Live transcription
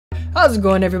How's it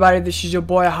going, everybody? This is your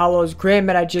boy Hollows Grim,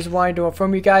 and I just wanted to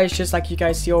inform you guys, just like you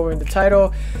guys see over in the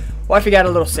title, wifey got a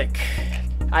little sick.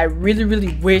 I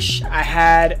really wish I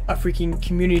had a freaking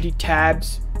community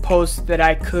tabs post that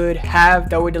I could have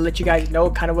that way to let you guys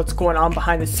know kind of what's going on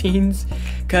behind the scenes,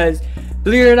 because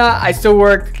believe it or not, I still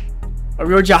work a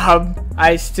real job.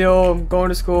 I still am going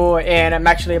to school, and I'm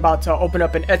actually about to open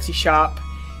up an Etsy shop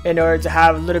in order to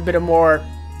have a little bit of more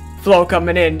flow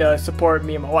coming in to support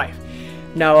me and my wife.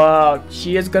 Now,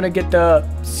 she is gonna get the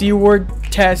C-word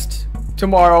test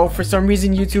tomorrow. For some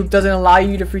reason, YouTube doesn't allow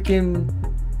you to freaking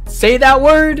say that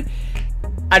word.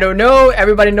 I don't know.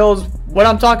 Everybody knows what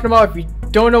I'm talking about. If you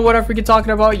don't know what I'm freaking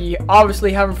talking about, you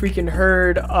obviously haven't freaking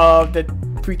heard of the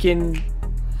freaking,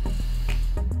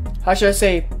 how should I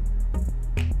say,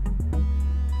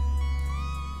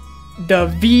 the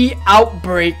V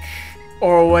outbreak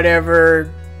or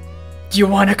whatever you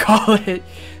want to call it.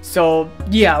 So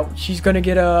yeah, she's gonna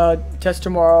get a test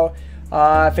tomorrow.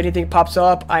 If anything pops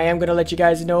up, I am gonna let you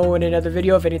guys know in another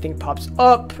video if anything pops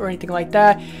up or anything like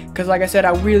that, because like I said,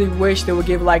 I really wish they would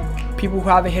give like people who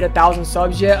haven't hit 1,000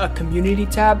 subs yet a community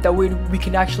tab, that way we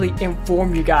can actually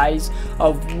inform you guys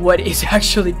of what is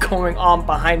actually going on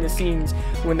behind the scenes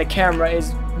when the camera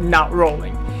is not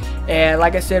rolling. And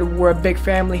like I said, we're a big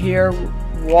family here.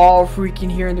 We're all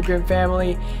freaking here in the Grim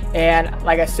family, and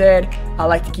like I said, I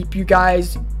like to give you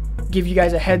guys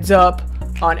a heads up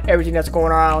on everything that's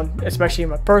going on, especially in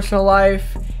my personal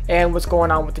life and what's going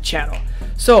on with the channel.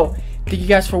 So thank you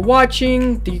guys for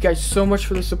watching. Thank you guys so much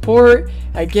for the support.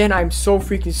 Again, I'm so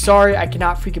freaking sorry I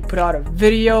cannot freaking put out a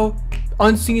video.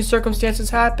 Unseen circumstances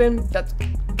happen. That's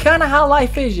kind of how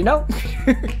life is, you know.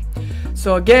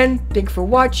 So again, thank you for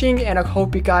watching, and I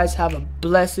hope you guys have a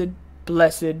blessed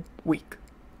week.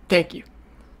 Thank you.